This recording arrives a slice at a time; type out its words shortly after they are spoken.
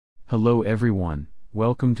Hello everyone,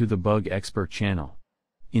 welcome to the Bug Expert channel.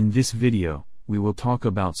 In this video, we will talk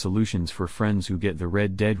about solutions for friends who get the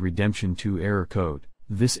Red Dead Redemption 2 error code.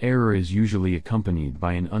 This error is usually accompanied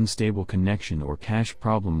by an unstable connection or cache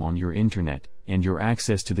problem on your internet, and your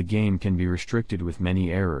access to the game can be restricted with many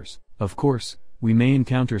errors. Of course, we may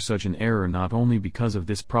encounter such an error not only because of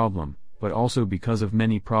this problem, but also because of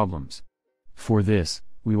many problems. For this,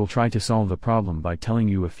 we will try to solve the problem by telling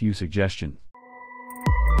you a few suggestions.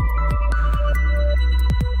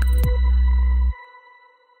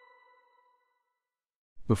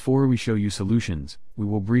 Before we show you solutions, we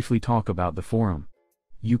will briefly talk about the forum.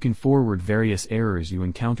 You can forward various errors you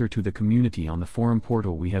encounter to the community on the forum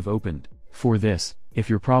portal we have opened. For this, if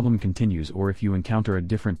your problem continues or if you encounter a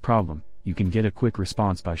different problem, you can get a quick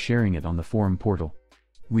response by sharing it on the forum portal.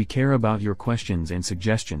 We care about your questions and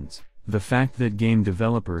suggestions. The fact that game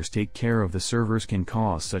developers take care of the servers can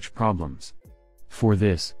cause such problems. For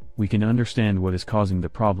this, we can understand what is causing the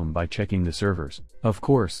problem by checking the servers. Of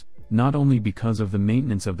course, not only because of the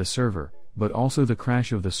maintenance of the server, but also the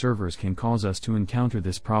crash of the servers can cause us to encounter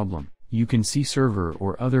this problem. You can see server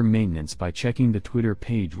or other maintenance by checking the Twitter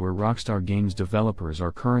page where Rockstar Games developers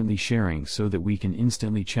are currently sharing so that we can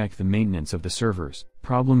instantly check the maintenance of the servers.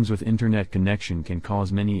 Problems with internet connection can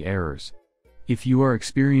cause many errors. If you are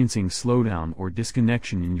experiencing slowdown or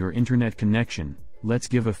disconnection in your internet connection, let's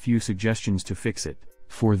give a few suggestions to fix it.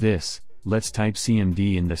 For this, let's type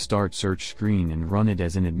CMD in the start search screen and run it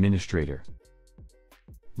as an administrator.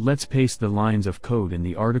 Let's paste the lines of code in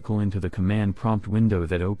the article into the command prompt window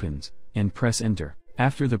that opens, and press enter.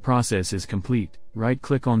 After the process is complete,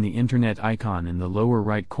 right-click on the internet icon in the lower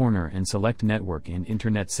right corner and select Network and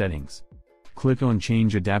Internet Settings. Click on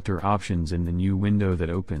Change Adapter Options in the new window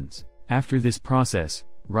that opens. After this process,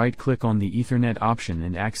 right-click on the Ethernet option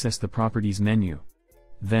and access the Properties menu.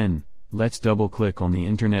 Then, let's double-click on the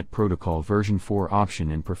Internet Protocol version 4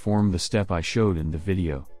 option and perform the step I showed in the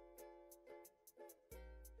video.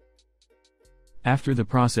 After the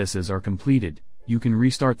processes are completed, you can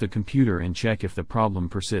restart the computer and check if the problem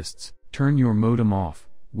persists. Turn your modem off,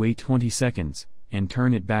 wait 20 seconds, and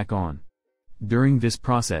turn it back on. During this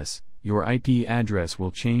process, your IP address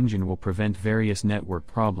will change and will prevent various network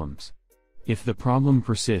problems. If the problem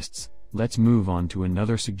persists, let's move on to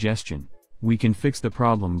another suggestion. We can fix the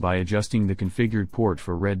problem by adjusting the configured port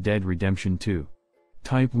for Red Dead Redemption 2.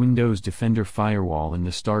 Type Windows Defender Firewall in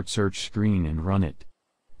the Start Search screen and run it.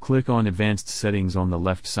 Click on Advanced Settings on the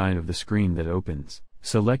left side of the screen that opens.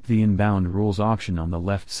 Select the Inbound Rules option on the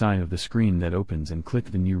left side of the screen that opens and click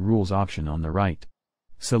the New Rules option on the right.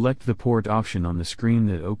 Select the Port option on the screen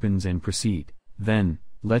that opens and proceed. Then,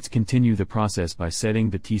 let's continue the process by setting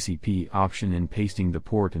the TCP option and pasting the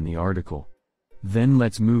port in the article. Then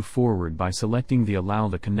let's move forward by selecting the Allow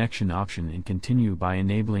the Connection option and continue by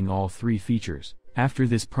enabling all three features. After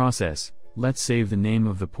this process, let's save the name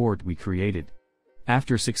of the port we created.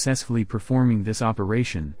 After successfully performing this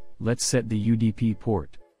operation, let's set the UDP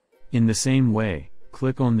port. In the same way,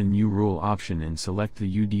 click on the New Rule option and select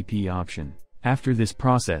the UDP option. After this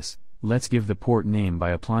process, let's give the port name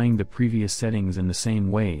by applying the previous settings in the same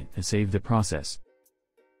way and save the process.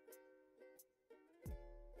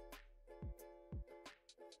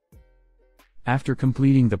 After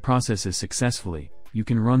completing the processes successfully, you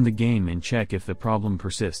can run the game and check if the problem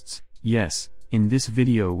persists. Yes, in this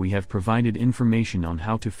video we have provided information on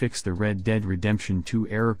how to fix the Red Dead Redemption 2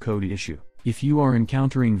 error code issue. If you are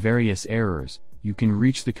encountering various errors, you can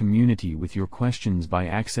reach the community with your questions by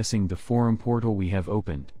accessing the forum portal we have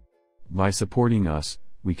opened. By supporting us,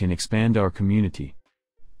 we can expand our community.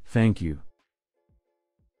 Thank you.